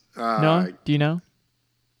 No? Do you know?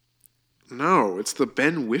 No, it's the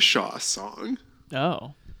Ben Whishaw song.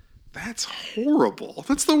 Oh. That's horrible.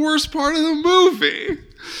 That's the worst part of the movie.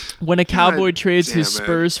 When a Cowboy Trades His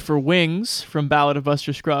Spurs for Wings from Ballad of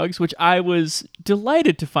Buster Scruggs, which I was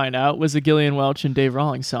delighted to find out was a Gillian Welch and Dave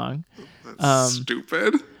Rawlings song. That's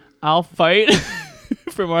stupid. I'll Fight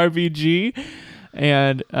from RBG.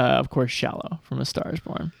 And, of course, Shallow from A Star Is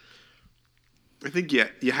Born. I think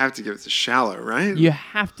you have to give it to Shallow, right? You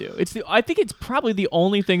have to. I think it's probably the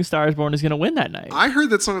only thing Star Is Born is going to win that night. I heard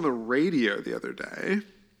that song on the radio the other day.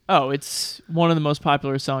 Oh, it's one of the most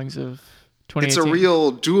popular songs of 2018. It's a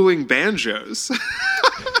real dueling banjos.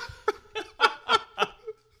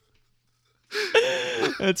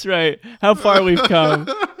 That's right. How far we've come.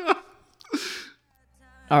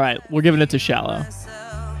 All right, we're giving it to Shallow.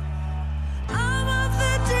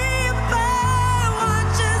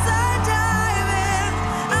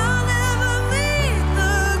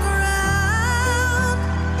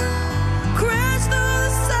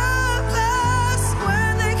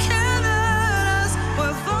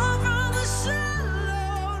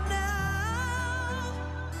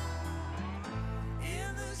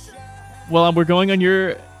 Well, we're going on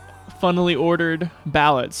your funnily ordered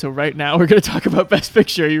ballot. So right now we're going to talk about Best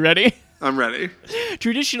Picture. Are you ready? I'm ready.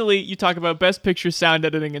 Traditionally, you talk about Best Picture, sound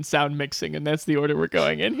editing, and sound mixing, and that's the order we're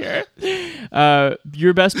going in here.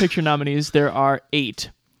 Your Best Picture nominees, there are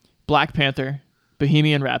 8. Black Panther,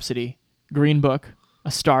 Bohemian Rhapsody, Green Book,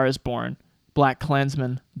 A Star Is Born, Black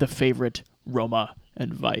Klansman, The Favorite, Roma,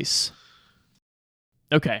 and Vice.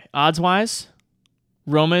 Okay, odds-wise,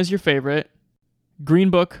 Roma is your favorite.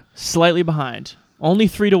 Green Book, slightly behind. Only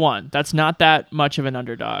 3-1. That's not that much of an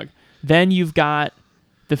underdog. Then you've got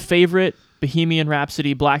The Favorite, Bohemian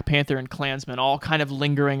Rhapsody, Black Panther, and Klansman, all kind of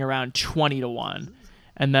lingering around 20-1.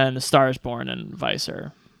 And then A Star Is Born and Vice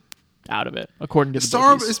are out of it, according to the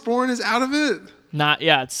Star bookies. Is Born is out of it?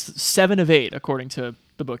 It's 7 of 8, according to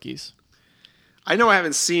the bookies. I know I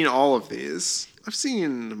haven't seen all of these. I've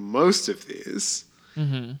seen most of these.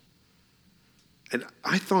 Mm-hmm. And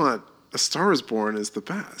I thought A Star Is Born is the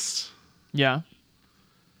best. Yeah.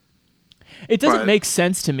 It doesn't make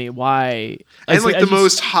sense to me why... And the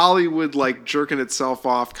most Hollywood, jerking itself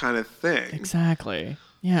off kind of thing. Exactly.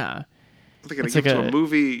 Yeah. They're going to give it to a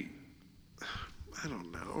movie... I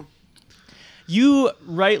don't know. You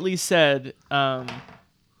rightly said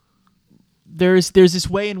there's this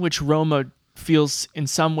way in which Roma feels in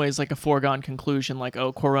some ways like a foregone conclusion, like,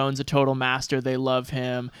 oh, Cuarón's a total master, they love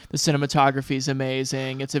him, the cinematography is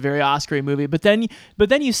amazing, it's a very Oscar-y movie, but then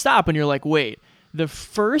you stop and you're like, wait, the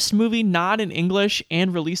first movie not in English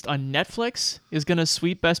and released on Netflix is going to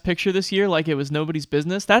sweep Best Picture this year like it was nobody's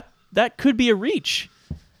business? That could be a reach.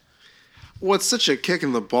 Well, it's such a kick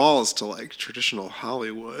in the balls to traditional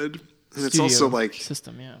Hollywood. And it's also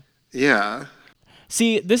system, yeah. Yeah.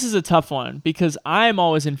 See, this is a tough one because I'm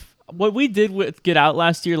always in what we did with Get Out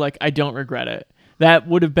last year, I don't regret it. That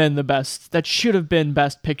would have been the best. That should have been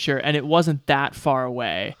Best Picture, and it wasn't that far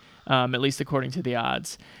away, at least according to the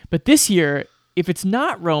odds. But this year, if it's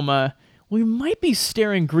not Roma, we might be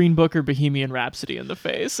staring Green Book or Bohemian Rhapsody in the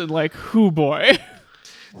face and hoo boy.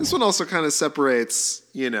 This one also kind of separates,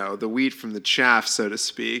 the wheat from the chaff, so to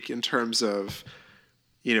speak, in terms of,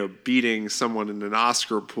 beating someone in an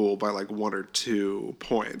Oscar pool by 1 or 2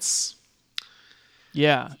 points.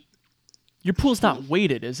 Yeah. Your pool's not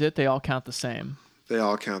weighted, is it? They all count the same. They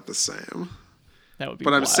all count the same. That would be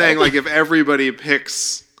But I'm wild. saying, like, if everybody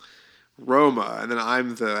picks Roma, and then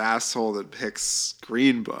I'm the asshole that picks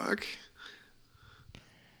Green Book,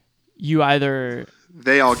 you either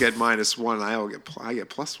they all get -1, and I get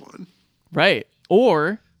 +1. right,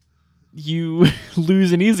 or you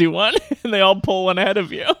lose an easy one, and they all pull one ahead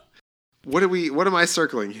of you. What am I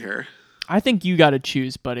circling here? I think you got to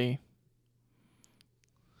choose, buddy.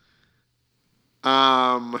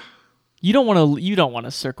 You don't want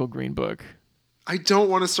to circle Green Book. I don't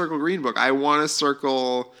want to circle Green Book. I want to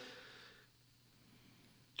circle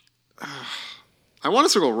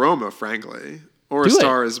Roma, frankly, or A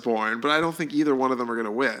Star Is Born, but I don't think either one of them are going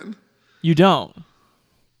to win. You don't?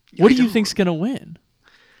 What do you think's going to win?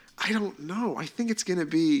 I don't know. I think it's going to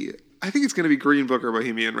be Green Book or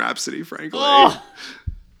Bohemian Rhapsody, frankly. Oh!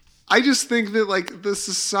 I just think that, like, the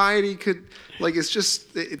society could, like,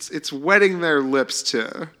 it's wetting their lips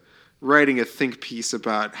to writing a think piece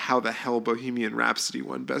about how the hell Bohemian Rhapsody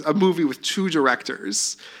won best. A movie with 2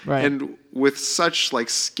 directors. Right. And with such, like,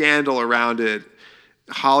 scandal around it,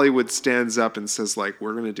 Hollywood stands up and says, like,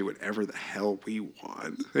 we're going to do whatever the hell we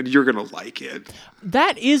want. And you're going to like it.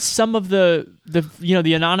 That is some of the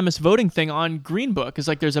anonymous voting thing on Green Book. Is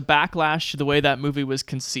like there's a backlash to the way that movie was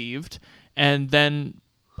conceived. And then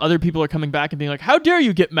other people are coming back and being like, how dare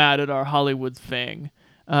you get mad at our Hollywood thing?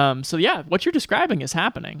 So yeah, what you're describing is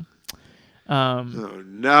happening. Oh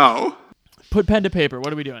no. Put pen to paper.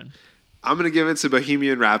 What are we doing? I'm going to give it to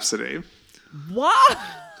Bohemian Rhapsody. What?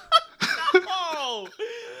 No!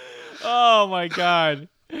 Oh my God.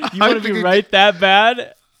 You want to be right that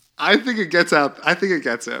bad? I think it gets out. I think it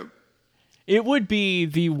gets it. It would be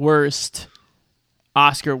the worst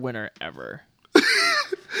Oscar winner ever.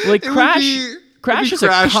 Like Crash is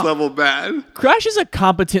Crash level bad. Crash is a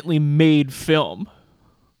competently made film.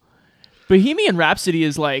 Bohemian Rhapsody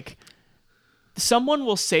is like someone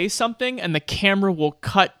will say something and the camera will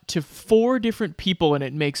cut to 4 different people and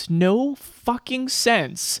it makes no fucking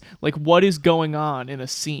sense. Like what is going on in a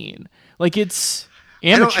scene? Like it's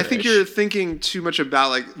amateurish. I think you're thinking too much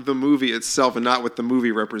about like the movie itself and not what the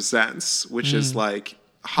movie represents, which is like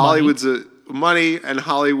Hollywood's money and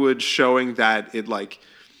Hollywood showing that it like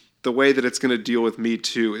the way that it's going to deal with Me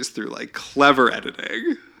Too is through like clever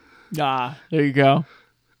editing. Ah, there you go.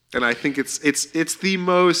 And I think it's the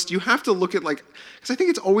most, you have to look at like, because I think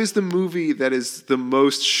it's always the movie that is the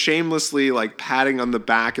most shamelessly like patting on the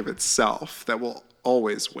back of itself that will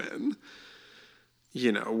always win.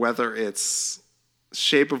 You know, whether it's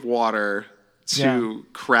Shape of Water to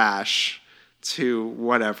Crash to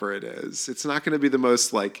whatever it is. It's not going to be the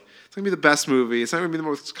most like, it's going to be the best movie. It's not going to be the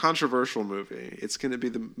most controversial movie. It's going to be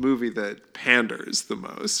the movie that panders the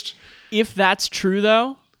most. If that's true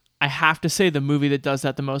though, I have to say the movie that does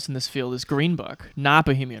that the most in this field is Green Book, not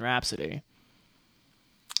Bohemian Rhapsody.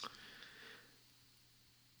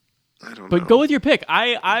 I don't know. But go with your pick.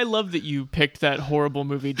 I love that you picked that horrible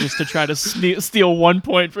movie just to try to steal 1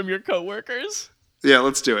 point from your coworkers. Yeah,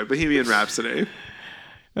 let's do it. Bohemian Rhapsody.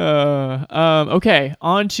 Okay,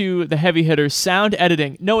 on to the heavy hitters. Sound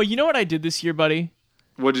editing. Noah, you know what I did this year, buddy?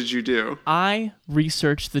 What did you do? I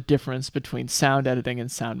researched the difference between sound editing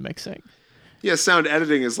and sound mixing. Yeah, sound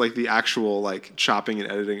editing is like the actual like chopping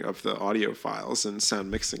and editing of the audio files, and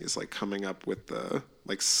sound mixing is like coming up with the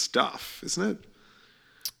like stuff, isn't it?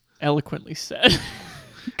 Eloquently said.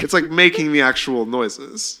 It's like making the actual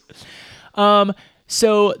noises.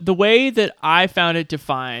 So the way that I found it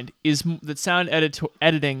defined is that sound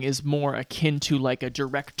editing is more akin to like a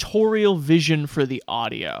directorial vision for the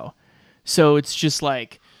audio. So it's just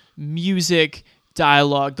like music,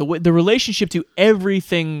 dialogue, the relationship to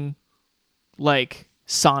everything like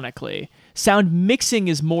sonically. Sound mixing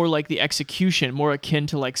is more like the execution, more akin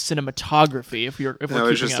to like cinematography if we're keeping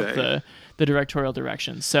up the directorial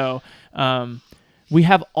direction. So we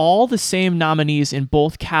have all the same nominees in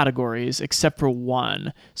both categories except for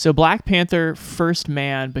one. So Black Panther, First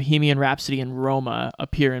Man, Bohemian Rhapsody, and Roma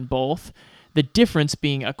appear in both. The difference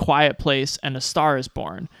being A Quiet Place and A Star Is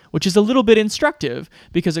Born, which is a little bit instructive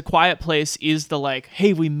because A Quiet Place is the like,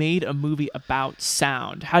 hey, we made a movie about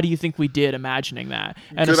sound. How do you think we did imagining that?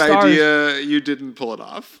 And Good idea. You didn't pull it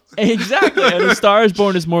off. Exactly. And A Star Is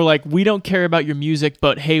Born is more like, we don't care about your music,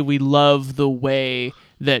 but hey, we love the way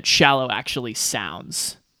that Shallow actually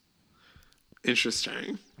sounds.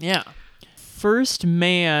 Interesting. Yeah. First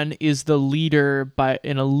Man is the leader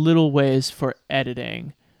in a little ways for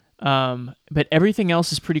editing. But everything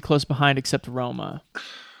else is pretty close behind except Roma.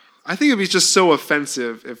 I think it'd be just so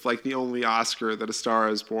offensive if like the only Oscar that A Star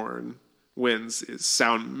Is Born wins is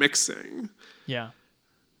sound mixing. Yeah.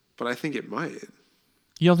 But I think it might.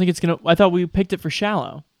 You don't think it's going to... I thought we picked it for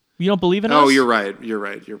Shallow. You don't believe in us? Oh, you're right.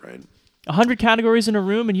 100 categories in a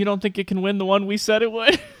room, and you don't think it can win the one we said it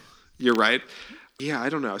would? You're right. Yeah, I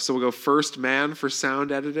don't know. So we'll go First Man for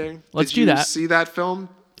sound editing. Let's do that. Did you see that film?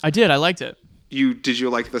 I did. I liked it. Did you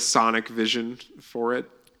like the sonic vision for it?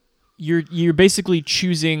 You're basically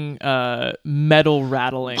choosing metal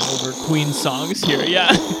rattling over Queen songs here.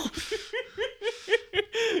 Yeah.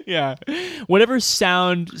 Yeah. Whatever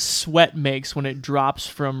sound sweat makes when it drops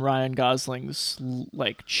from Ryan Gosling's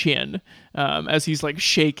like chin as he's like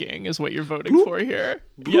shaking is what you're voting for here.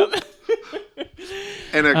 Yep.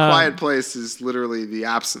 And A Quiet Place is literally the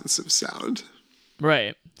absence of sound.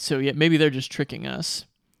 Right. So yeah, maybe they're just tricking us.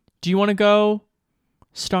 Do you want to go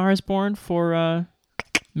Star is Born for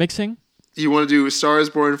mixing? You want to do Star is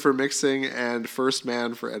Born for mixing and First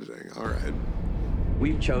Man for editing. All right.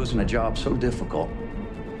 We've chosen a job so difficult,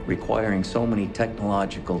 requiring so many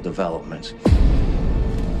technological developments.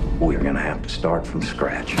 We're going to have to start from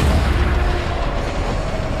scratch.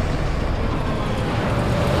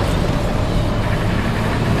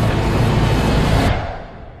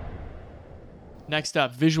 Next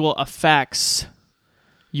up, visual effects.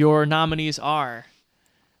 Your nominees are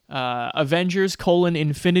Avengers: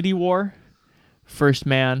 Infinity War, First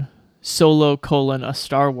Man, Solo: A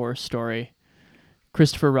Star Wars Story,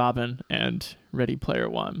 Christopher Robin, and Ready Player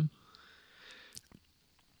One.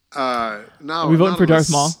 No. Are we voting for Darth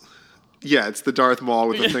Maul? Yeah, it's the Darth Maul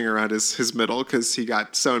with the thing around his middle because he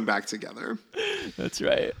got sewn back together. That's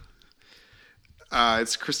right.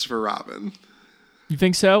 It's Christopher Robin. You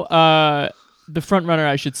think so? The front runner,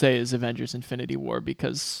 I should say, is Avengers: Infinity War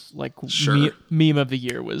because, like, meme of the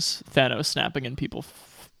year was Thanos snapping and people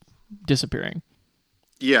disappearing.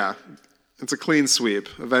 Yeah, it's a clean sweep.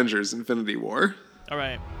 Avengers: Infinity War. All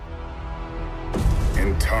right.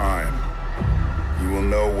 In time, you will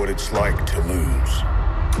know what it's like to lose.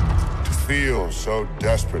 To feel so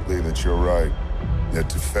desperately that you're right, yet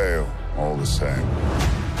to fail all the same.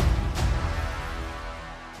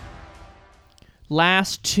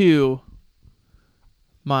 Last two,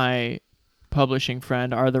 my publishing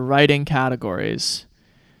friend, are the writing categories.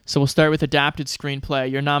 So we'll start with adapted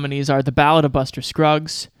screenplay. Your nominees are The Ballad of Buster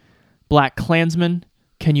Scruggs, Black Klansman,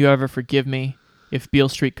 Can You Ever Forgive Me, If Beale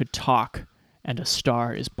Street Could Talk, and A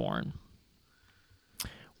Star is Born.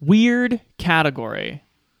 Weird category.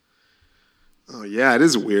 Oh, yeah, it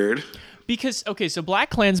is weird. Because, okay, so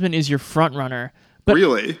Black Klansman is your front runner. But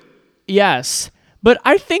really? Yes. But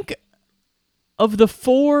I think of the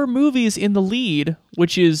four movies in the lead,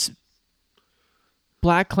 which is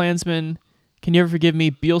Black Klansman, Can You Ever Forgive Me,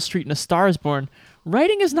 Beale Street, and A Star is Born,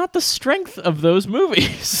 writing is not the strength of those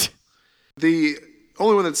movies. The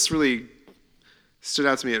only one that's really stood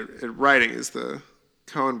out to me at writing is the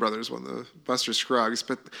Coen brothers one, the Buster Scruggs.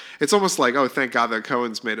 But it's almost like, oh, thank God that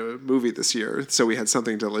Coen's made a movie this year, so we had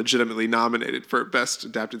something to legitimately nominate it for Best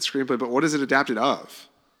Adapted Screenplay. But what is it adapted of?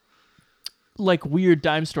 Like weird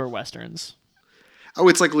dime store westerns. Oh,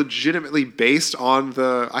 it's like legitimately based on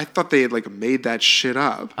the... I thought they had like made that shit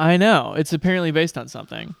up. I know. It's apparently based on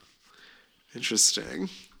something. Interesting.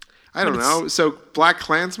 I don't know. So Black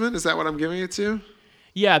Klansman, is that what I'm giving it to?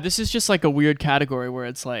 Yeah, this is just like a weird category where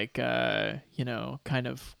it's like, kind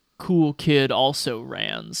of cool kid also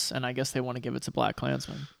rans. And I guess they want to give it to Black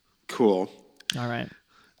Klansman. Cool. All right.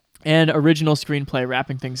 And original screenplay,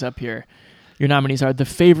 wrapping things up here. Your nominees are The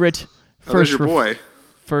Favorite, First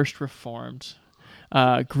Reformed,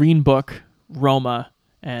 Green Book, Roma,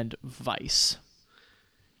 and Vice.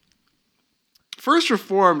 First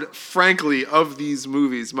Reformed, frankly, of these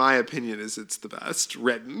movies, my opinion is it's the best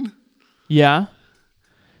written. Yeah?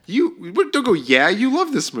 You don't go, yeah, you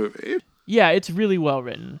love this movie. Yeah, it's really well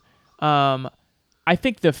written. I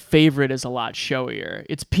think The Favorite is a lot showier.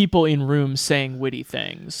 It's people in rooms saying witty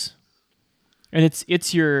things. And it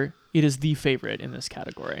is the favorite in this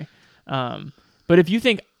category. But if you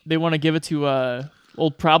think they want to give it to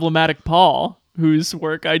old Problematic Paul, whose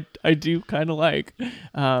work I do kind of like,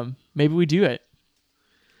 maybe we do it.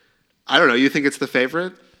 I don't know. You think it's The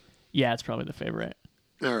Favorite? Yeah, it's probably The Favorite.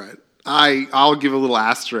 All right. I'll give a little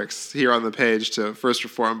asterisk here on the page to First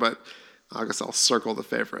Reform, but I guess I'll circle The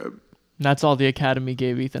Favorite. And that's all the Academy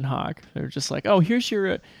gave Ethan Hawke. They're just like, oh, here's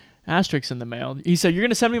your asterisk in the mail. He said, you're going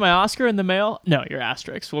to send me my Oscar in the mail? No, your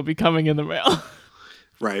asterisk will be coming in the mail.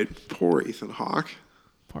 Right. Poor Ethan Hawke.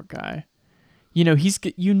 Poor guy. You know,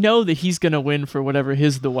 that he's going to win for whatever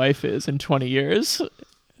The Wife is in 20 years.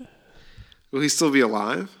 Will he still be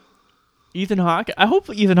alive? Ethan Hawke? I hope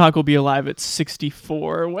Ethan Hawke will be alive at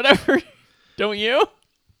 64 or whatever. Don't you?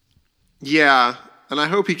 Yeah. And I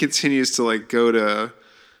hope he continues to go to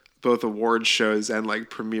both award shows and like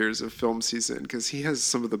premieres of film season because he has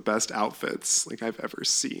some of the best outfits like I've ever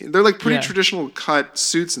seen. They're like pretty traditional cut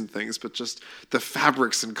suits and things, but just the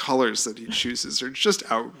fabrics and colors that he chooses are just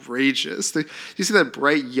outrageous. You see that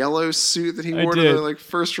bright yellow suit that he wore to the like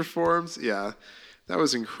first reforms? Yeah, that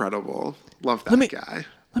was incredible. Love that guy.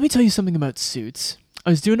 Let me tell you something about suits. I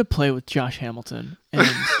was doing a play with Josh Hamilton, and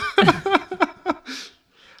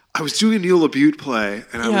I was doing a Neil LaBute play,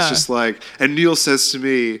 and I was just like, and Neil says to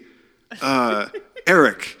me,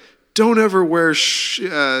 Eric, don't ever wear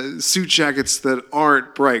suit jackets that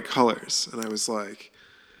aren't bright colors. And I was like,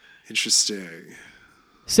 interesting.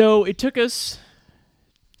 So it took us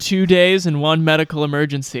 2 days and one medical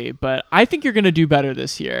emergency, but I think you're going to do better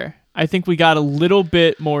this year. I think we got a little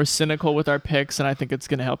bit more cynical with our picks, and I think it's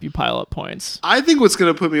going to help you pile up points. I think what's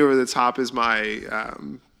going to put me over the top is my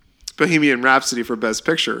Bohemian Rhapsody for Best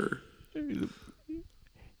Picture.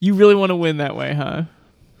 You really want to win that way, huh?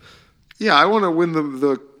 Yeah, I want to win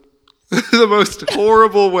the most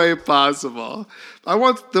horrible way possible. I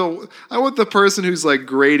want the person who's like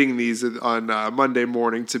grading these on Monday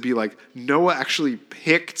morning to be like, Noah actually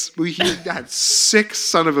picked. He got sick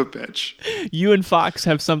son of a bitch. You and Fox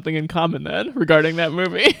have something in common then regarding that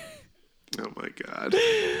movie. Oh my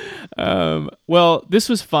God. Well, this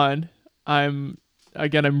was fun. I'm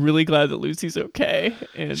really glad that Lucy's okay.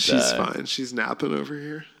 And she's fine. She's napping over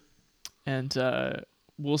here. And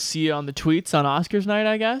we'll see you on the tweets on Oscars night,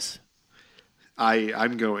 I guess.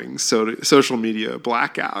 I'm going social media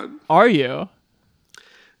blackout. Are you?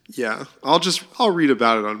 Yeah. I'll read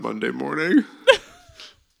about it on Monday morning.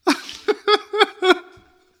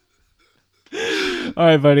 All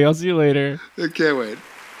right, buddy. I'll see you later. I can't wait.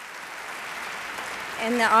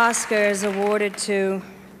 And the Oscar is awarded to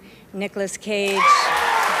Nicolas Cage